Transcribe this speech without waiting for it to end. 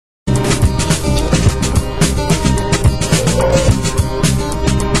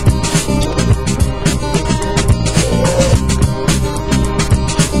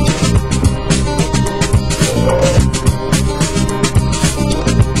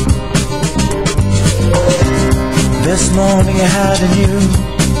morning I had a new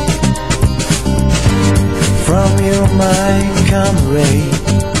from you, my comrade.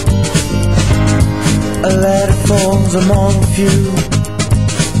 A letter falls among few,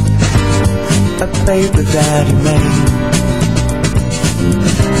 a paper that you made.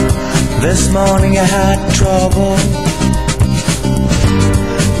 This morning I had trouble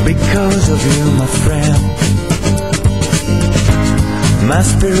because of you, my friend. My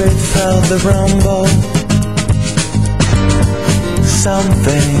spirit felt the rumble,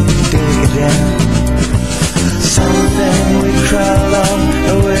 something dig again. Something we cried on,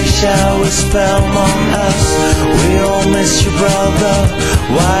 I wish I was spell among us. We all miss you, brother,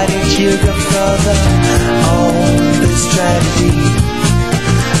 why did you go further? Oh, this tragedy,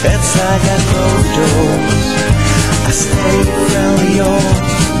 it's like I closed doors, I stay from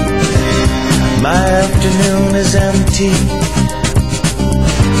yours. My afternoon is empty,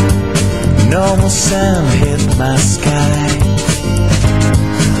 no more sun hit my sky.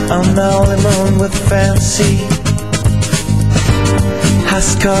 I'm the only moon with fancy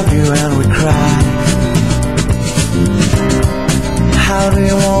has covered you and we cry. How do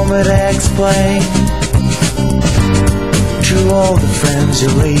you want me to explain to all the friends you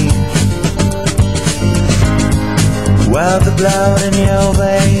leave? Well, the blood in your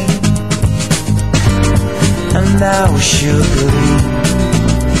vein, and now we should believe.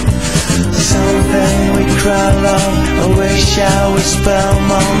 Something we cried along, I wish I was spell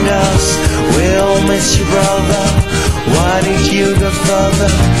among us. We all miss you, brother, why did you go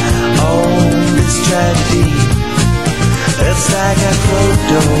further? Oh, this tragedy, it's like I closed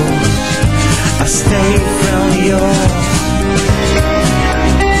doors, I stay from yours.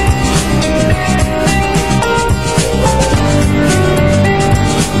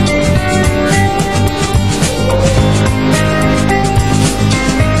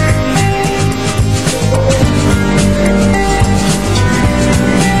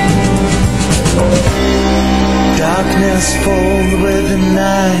 Darkness falls with the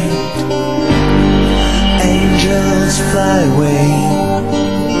night, angels fly away.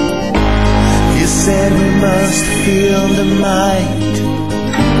 You said we must feel the might,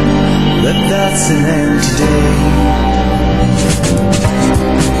 but that's an empty day.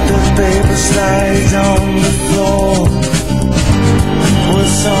 The paper slides on the floor,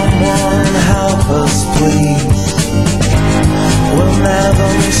 will someone help us please? We'll never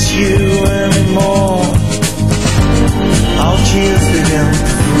miss you anymore, all tears begin to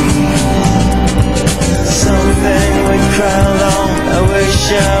freeze. Something we cried along, I wish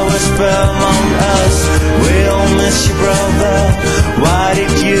I was spell among us. We all miss you, brother, why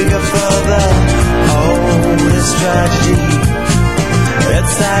did you go further? Oh, this tragedy,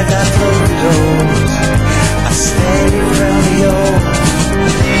 it's like I closed the doors, I stay